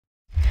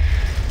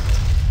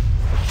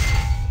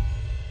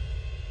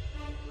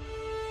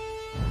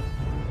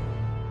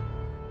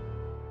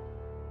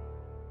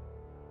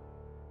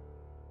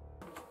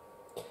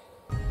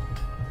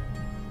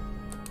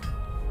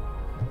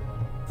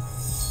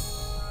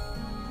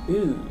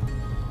Ooh.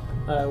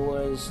 I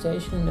was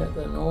stationed at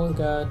the North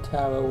Guard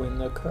Tower when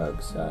the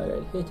Krug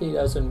started. Hit a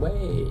dozen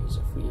ways.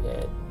 If we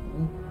had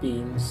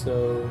been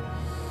so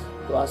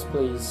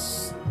blissfully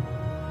stubborn,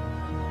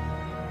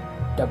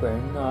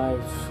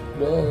 I've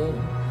learned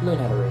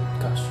how to read.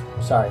 Gosh,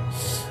 sorry.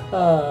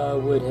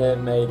 Would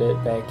have made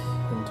it back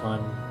in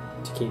time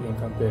to keep them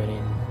from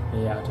burning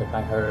me out of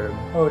my home.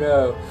 Oh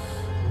no,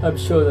 I'm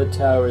sure the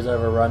tower is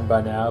overrun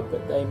by now,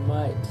 but they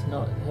might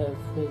not have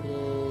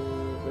figured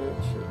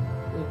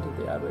into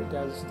the other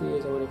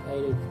downstairs. I would have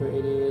hated for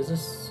it is.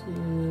 This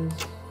is...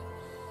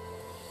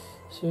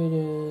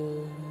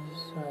 Soon as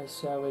I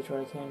salvage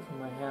what I can from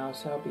my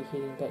house, I'll be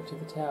heading back to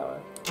the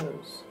tower.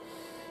 Close.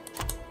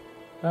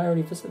 I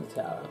already visited the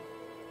tower.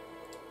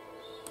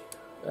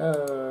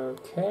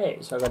 Okay,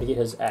 so I've got to get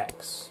his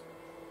axe.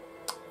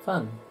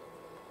 Fun.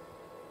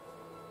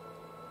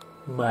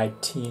 My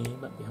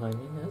team up behind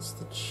me, that's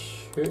the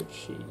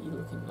churchy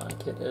looking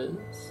like it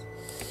is.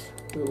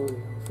 We'll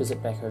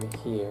visit back over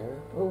here.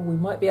 Oh, we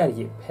might be able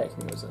to get pack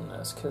mules in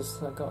this,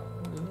 because I'm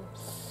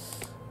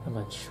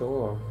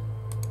unsure.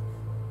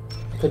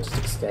 I could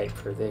just escape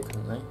through there,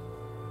 couldn't they?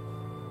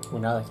 Well,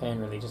 no, they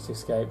can really just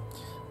escape.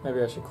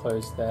 Maybe I should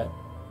close that.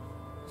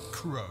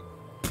 Krug.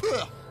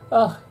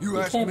 Oh, you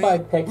asked can't me? buy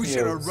pack We mules.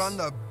 should have run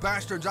the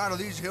bastards out of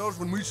these hills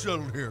when we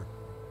settled here.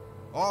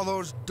 All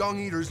those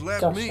dung-eaters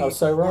left Gosh, me I was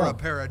so were wrong. a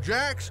pair of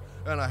jacks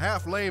and a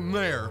half-lame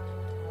mare.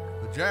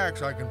 The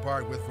jacks I can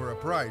part with for a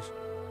price,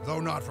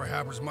 though not for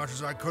half as much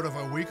as I could have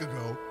a week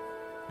ago.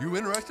 You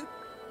interested?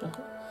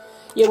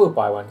 Yeah, we'll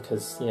buy one,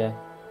 because, yeah,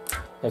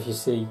 as you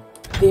see,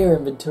 their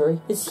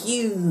inventory is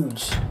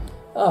huge.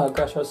 Oh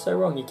gosh, I was so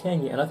wrong. You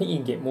can get, and I think you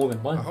can get more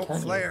than one, I hope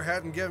can't Flair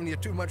hadn't given you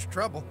too much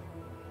trouble.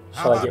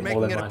 How Shall I about get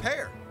more making than it a one?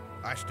 pair?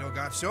 I still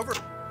got silver.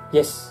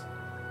 Yes.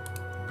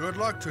 Good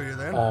luck to you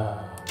then.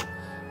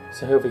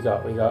 So who have we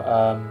got? We got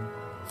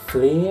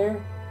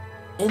Flair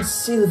and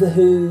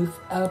Silverhoof,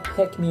 our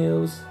pack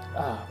mules.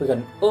 We got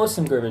an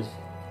awesome group of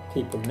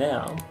people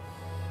now.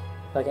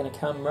 They're gonna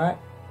come, right?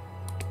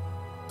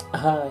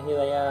 Here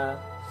they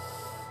are.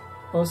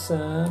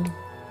 Awesome.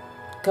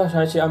 Gosh,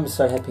 actually, I'm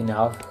so happy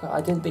now. I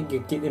didn't think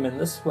you'd get them in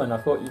this one. I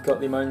thought you got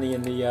them only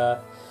in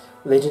the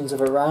Legends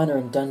of Arana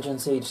and Dungeon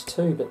Siege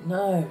 2, but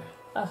no.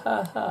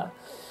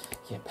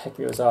 Yeah, pack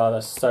mules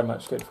are so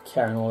much good for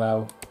carrying all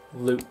our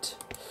loot.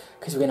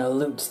 Because we're going to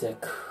loot the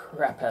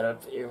crap out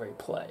of every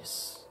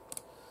place.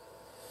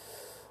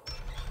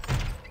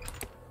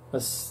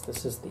 This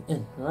is the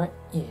inn, right?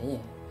 Yeah.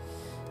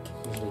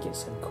 Can usually get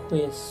some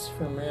quests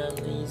from around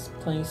these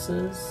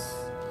places.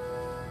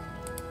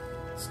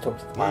 Let's talk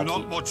to the We're barkeep.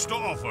 not much to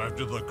offer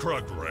after the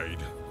Krug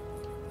raid.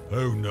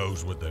 Who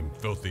knows what them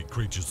filthy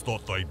creatures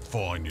thought they'd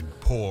find in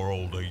poor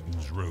old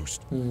Eaton's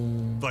Roost.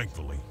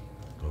 Thankfully,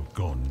 they're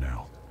gone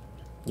now.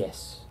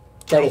 Yes.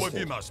 Go if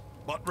you must,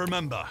 but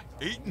remember,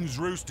 Eaton's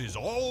Roost is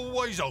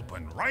always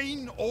open,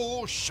 rain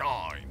or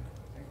shine.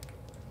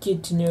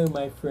 Good to know,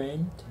 my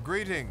friend.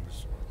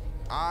 Greetings.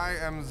 I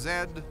am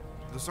Zed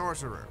the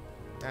Sorcerer,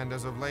 and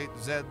as of late,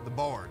 Zed the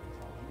Bard.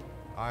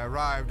 I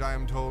arrived, I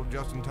am told,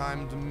 just in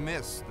time to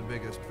miss the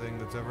biggest thing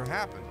that's ever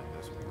happened in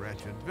this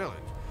wretched village.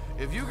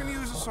 If you can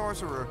use a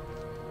sorcerer,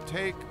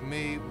 take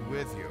me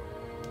with you.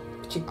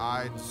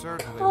 I'd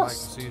certainly like to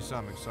see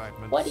some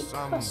excitement Why do you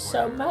somewhere cost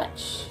so in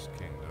much? this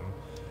kingdom.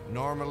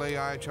 Normally,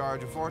 I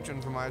charge a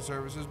fortune for my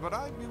services, but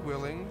I'd be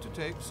willing to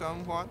take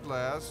somewhat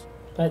less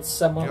That's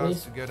somewhat just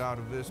less. to get out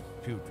of this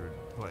putrid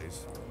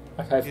place.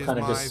 Okay, I've Is kind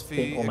of my just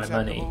fee spent all my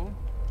money. acceptable?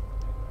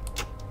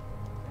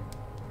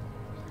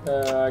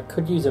 I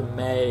could use a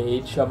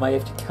mage. I may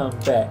have to come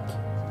back.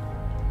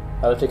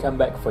 I'll have to come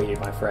back for you,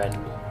 my friend.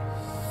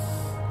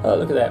 Oh,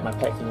 look at that. My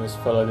packing was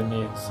followed on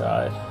the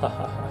inside.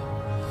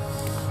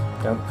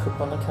 Don't poop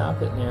on the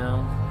carpet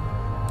now.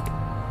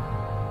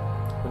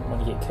 Wouldn't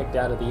want to get kicked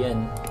out of the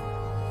inn.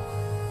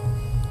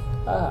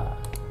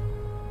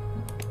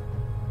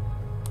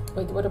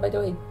 Wait, what am I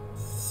doing?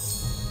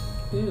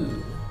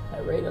 Ooh, I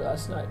raided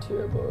last night.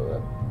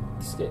 Terrible.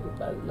 Escaped with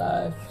my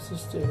life.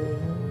 Sister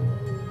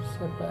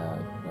about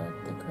what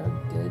the Krug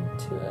did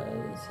to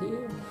us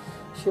here.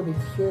 She'll be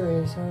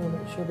furious,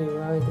 but she'll be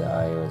worried that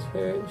I was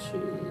hurt.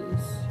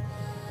 She's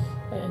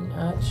an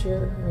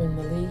archer in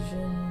the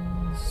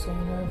Legion,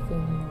 Sanoff,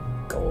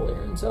 and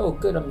Goldlands. Oh,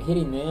 good, I'm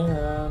hitting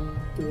there.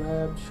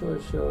 Sure.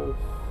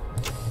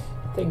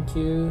 Thank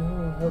you.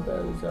 Hope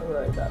I was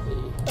alright about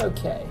me.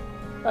 Okay,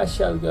 I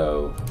shall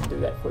go and do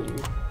that for you,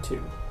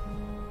 too.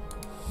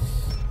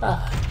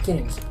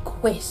 Getting some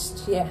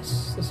quests.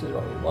 Yes, this is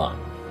what we want.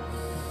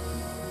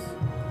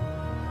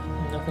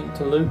 Nothing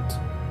to loot?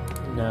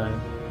 No.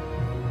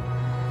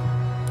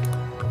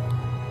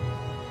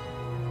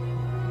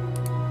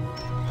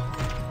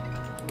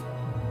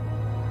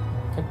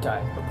 That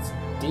guy looks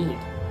dead.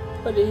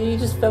 But he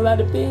just fell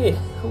out of bed.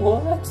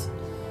 What?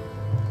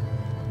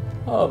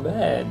 Oh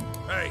man.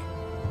 Hey,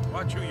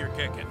 watch who you're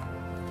kicking.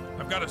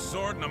 I've got a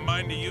sword and a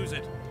mind to use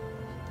it.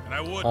 And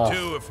I would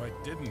too if I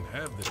didn't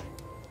have the...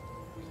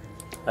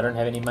 I don't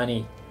have any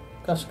money.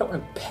 Gosh, I don't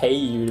want to pay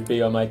you to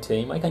be on my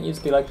team. Why can't you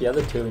just be like the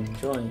other two and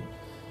join?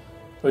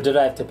 Or did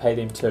I have to pay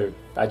them too?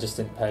 I just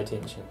didn't pay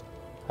attention.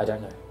 I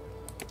don't know.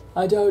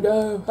 I don't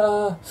know.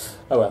 Oh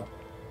well.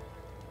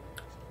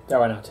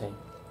 They're on our team.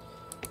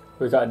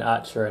 We've got an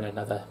archer and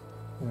another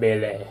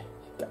melee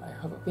guy.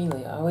 Oh,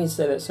 melee. I always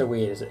say that so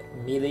weird. Is it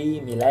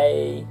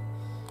melee?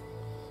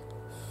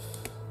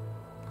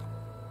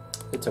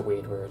 It's a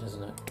weird word,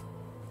 isn't it?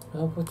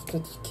 Oh, what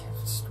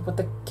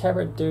the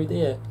carrot do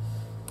there?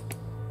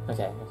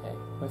 Okay.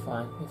 We're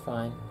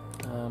fine.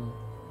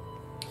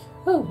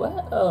 Oh,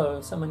 what?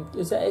 Oh, someone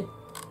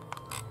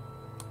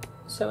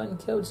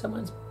killed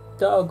someone's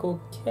dog or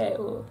cat.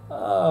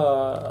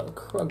 Oh,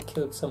 Krug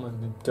killed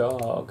someone's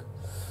dog.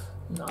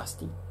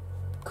 Nasty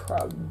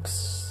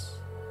Krugs.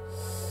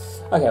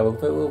 Okay,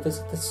 we'll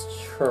visit this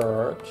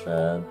church.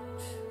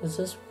 Is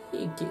this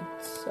where you get?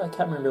 I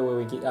can't remember where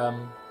we get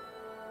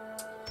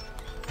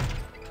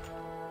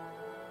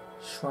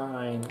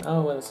shrine.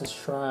 Oh, well, it's a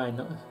shrine,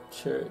 not a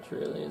church,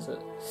 really, is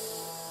it?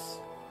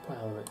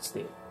 Well, it's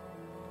the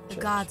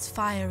The god's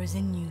fire is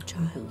in you,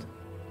 child.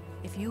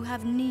 If you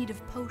have need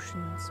of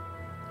potions,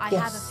 I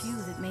have a few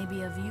that may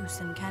be of use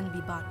and can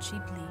be bought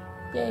cheaply.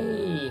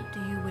 Yay! Do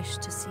you wish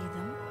to see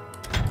them?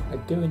 I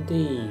do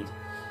indeed.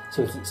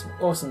 So we get some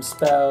awesome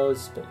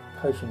spells, but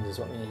potions is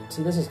what we need.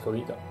 See, this is cool.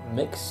 You got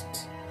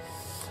mixed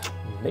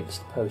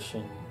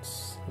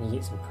potions. And you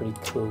get some pretty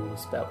cool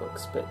spell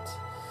books, but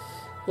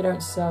you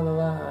don't sell the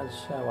large.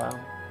 Oh well.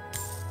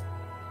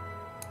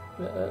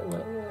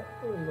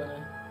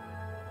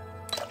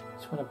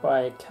 Just want to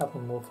buy a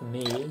couple more for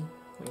me.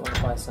 We want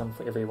to buy some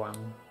for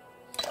everyone.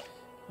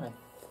 I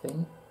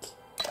think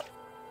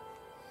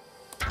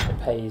it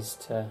pays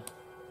to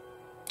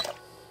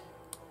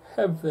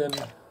have them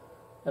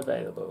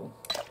available.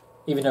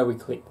 Even though we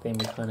collect them,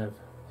 we're kind of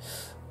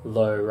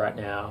low right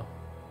now.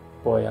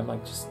 Boy, I'm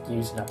like just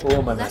using up all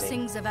my money.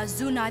 Blessings of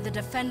Azunai the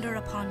Defender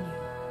upon you.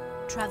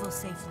 Travel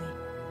safely.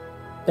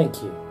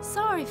 Thank you.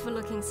 Sorry for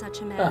looking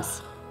such a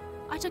mess.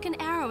 I took an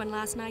arrow in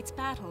last night's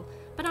battle,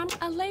 but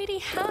a lady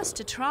has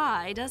to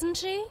try, doesn't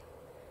she?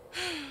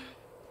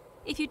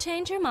 If you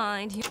change your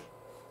mind, you...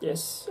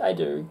 Yes, I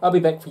do. I'll be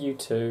back for you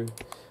too.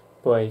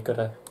 Boy, you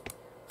gotta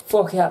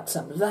fork out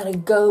some lot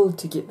of gold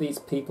to get these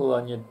people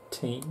on your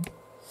team.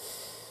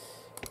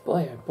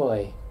 Boy, oh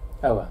boy.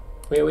 Oh well.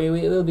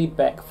 We'll be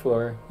back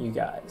for you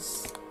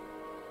guys.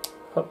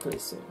 Hopefully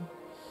soon.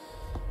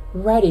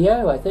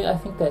 Rightio, I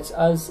think that's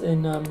us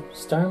in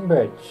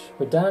Stonebridge.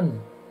 We're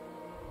done.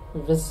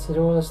 We visited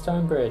all of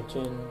Stonebridge,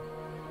 and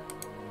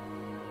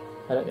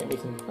I don't think we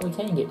can. Oh, we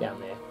can get down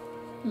there.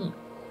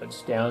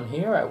 What's down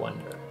here, I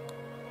wonder?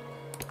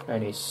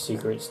 Any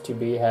secrets to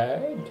be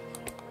had?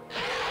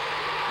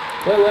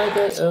 What were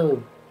they?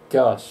 Oh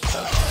gosh,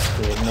 that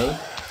scared me.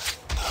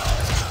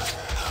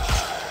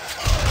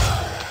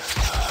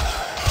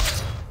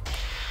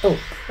 Oh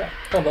crap!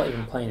 I'm not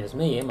even playing as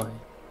me, am I?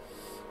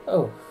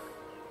 Oh.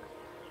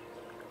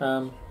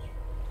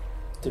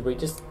 Did we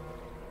just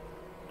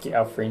get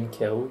our friend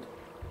killed?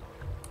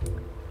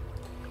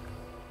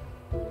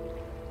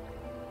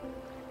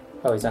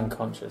 Oh, he's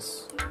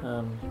unconscious.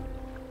 Oh,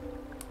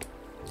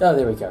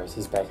 there he goes.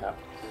 He's back up.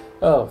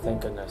 Oh,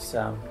 thank goodness.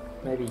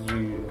 Maybe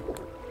you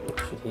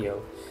should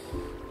heal.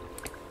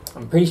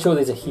 I'm pretty sure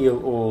there's a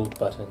heal all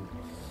button.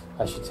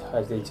 I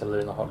need to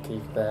learn the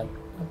hotkey for that.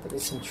 Oh, but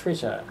there's some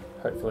treasure,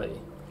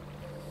 hopefully.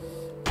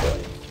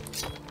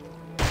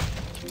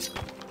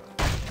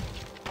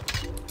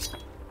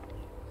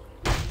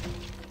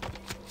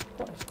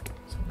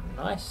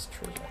 Nice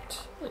treasure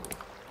too.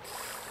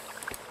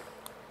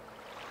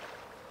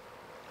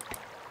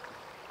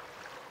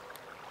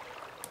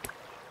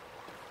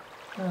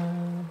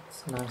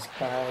 It's a nice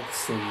bag.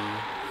 See.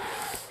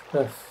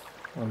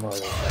 One more of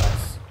those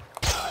guys.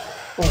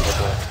 Oh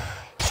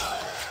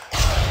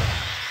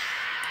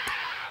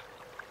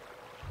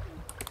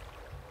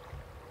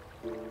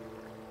boy.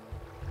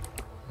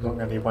 Not going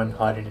to be one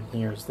hiding in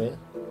here, is there?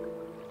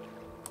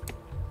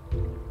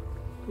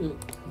 No.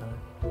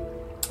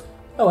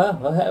 Oh well,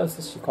 that was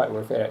actually quite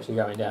worth it actually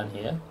going down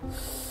here.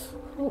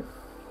 Whew.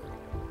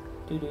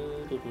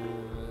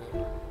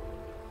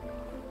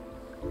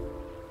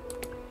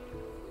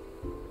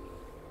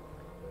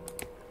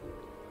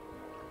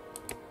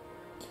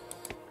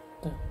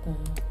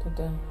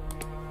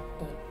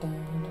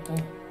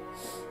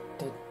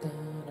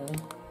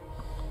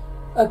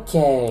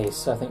 Okay,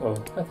 so I think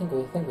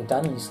we're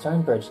done in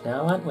Stonebridge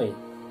now, aren't we?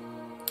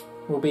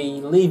 We'll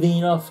be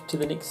leaving off to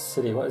the next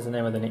city. What is the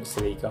name of the next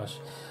city? Gosh,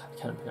 I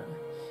can't pronounce it.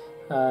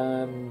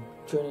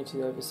 Journey to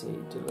the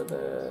overseas,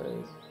 deliver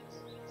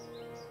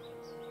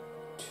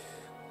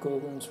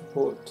Gordon's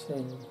report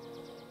in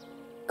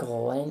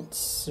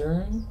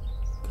Glancern.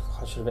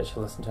 I should have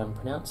actually listened to him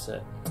pronounce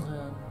it.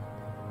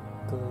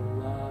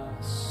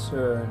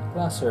 Glancern.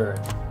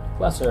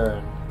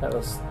 That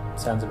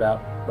sounds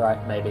about right,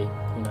 maybe.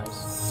 Who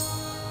knows?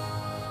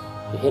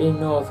 You're heading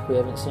north. We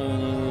haven't seen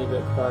any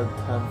but Krug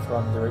come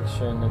from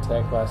direction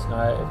attack last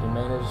night. If you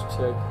manage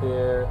to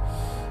clear...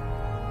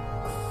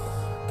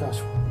 Gosh,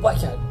 why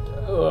can't...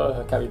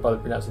 I can't be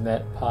bothered pronouncing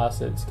that.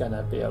 Pass, it's going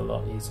to be a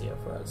lot easier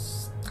for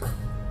us.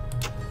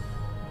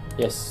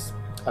 Yes,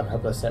 I'm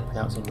hopeless at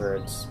pronouncing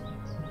words.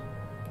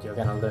 You're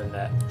gonna learn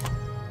that.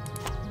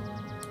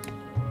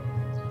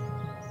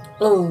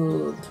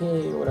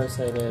 Okay, what I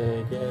say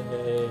there?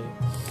 Yay!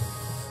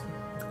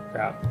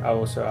 Yeah,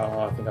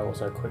 I think I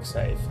also quick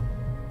save.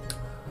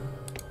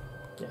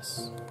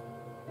 Yes.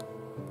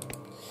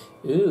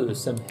 Ooh,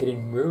 some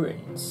hidden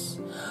ruins.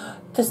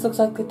 This looks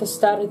like at the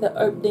start of the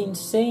opening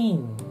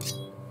scene.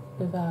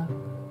 With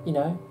you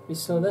know, we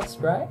saw this,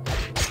 right?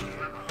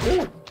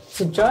 Ooh,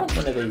 it's a giant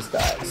one of these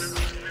guys.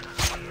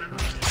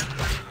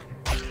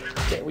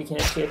 Yeah, we can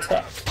actually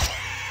attack.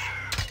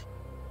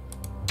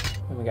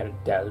 And we got a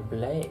dull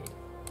blade.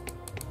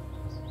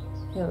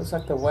 Yeah, it looks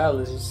like the well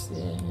is just...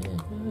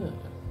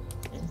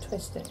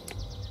 interesting.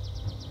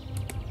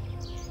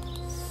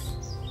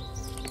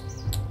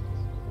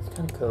 It's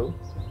kind of cool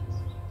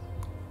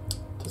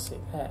to see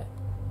that.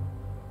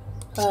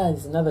 Ah,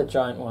 there's another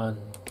giant one.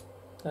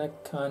 They're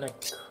kind of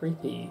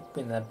creepy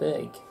when they're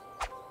big.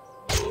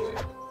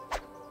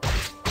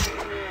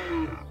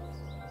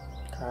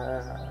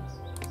 Ah.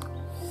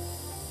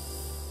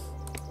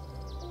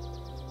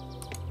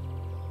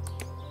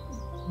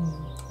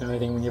 The only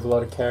thing when you have a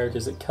lot of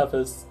characters, it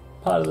covers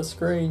part of the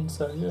screen,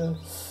 so yeah.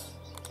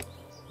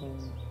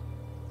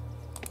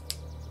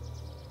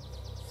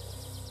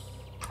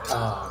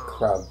 Ah,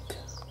 Krug.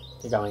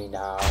 You're going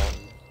down.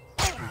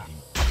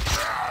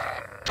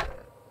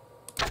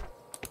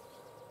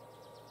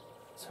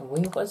 So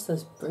where was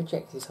this bridge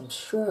actually? I'm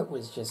sure it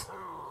was just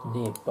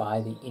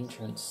nearby the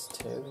entrance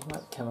to. We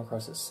might come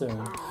across it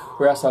soon.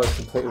 Or else I was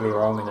completely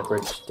wrong and the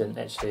bridge didn't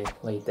actually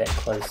lead that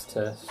close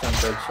to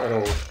Stonebridge at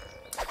all.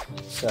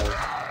 So,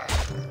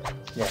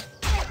 yeah.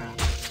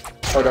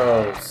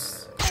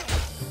 Photos.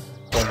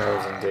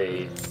 Photos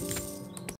indeed.